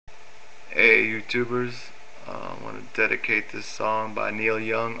Hey YouTubers, I want to dedicate this song by Neil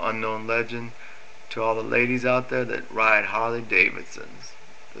Young, Unknown Legend, to all the ladies out there that ride Harley Davidsons.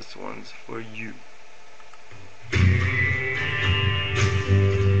 This one's for you.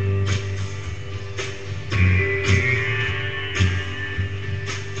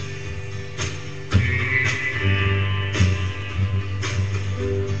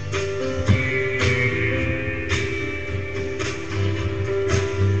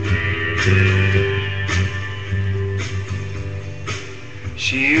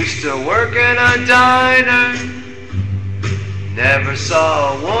 She used to work in a diner, never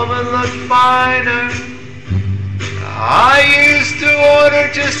saw a woman look finer. I used to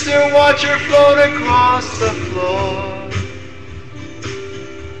order just to watch her float across the floor.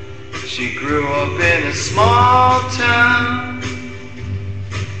 She grew up in a small town,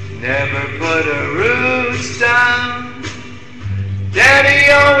 never put her roots down. Daddy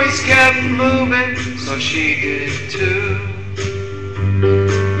always kept moving, so she did too.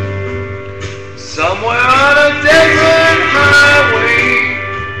 Somewhere on a desert highway,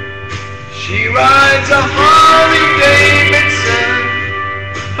 she rides a Harley Davidson,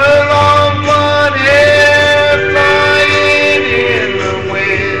 her long blonde hair flying in the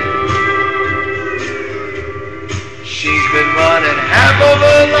wind. She's been running half of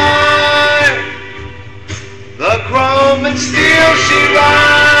her life, the chrome and steel she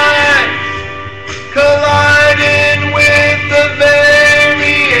rides, colliding with the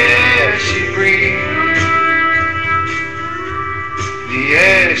very air she breathes. The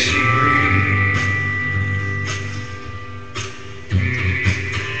air she breathes.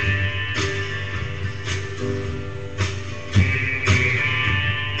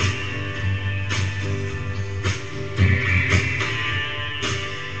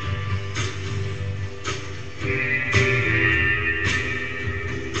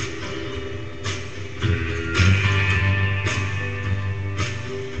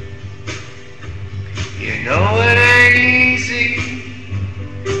 You know it ain't easy,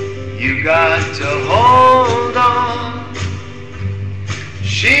 you got to hold on.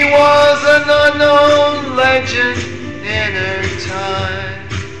 She was an unknown legend in her time.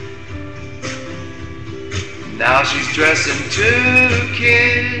 Now she's dressing two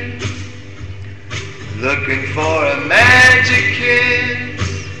kids, looking for a magic kiss.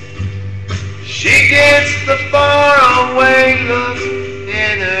 She gets the faraway look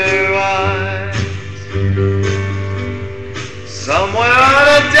in her eyes. Somewhere on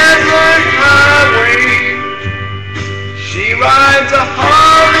a desert highway, she rides a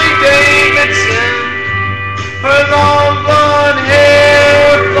Harley Davidson, her long blonde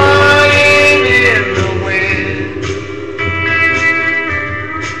hair flying in the wind.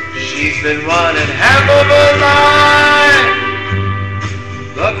 She's been running half of her life,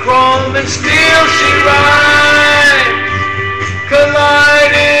 the chrome and steel she rides,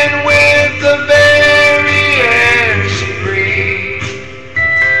 colliding with the very air she breathes.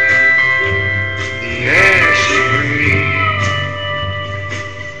 The air she breathes.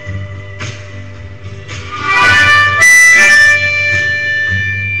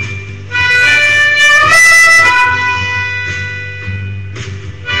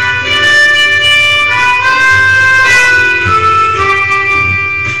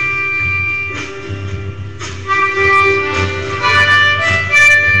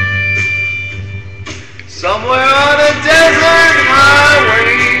 Somewhere on a desert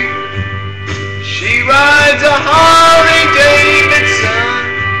highway, she rides a Harley Davidson,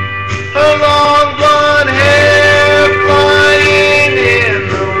 her long blonde hair flying in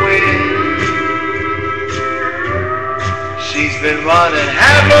the wind. She's been running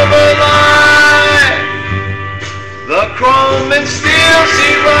half of her life, the chrome and steel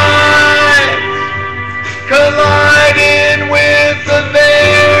she rides, colliding with the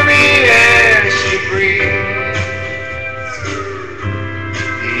very air she breathes.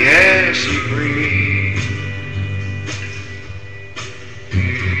 The air she breathes.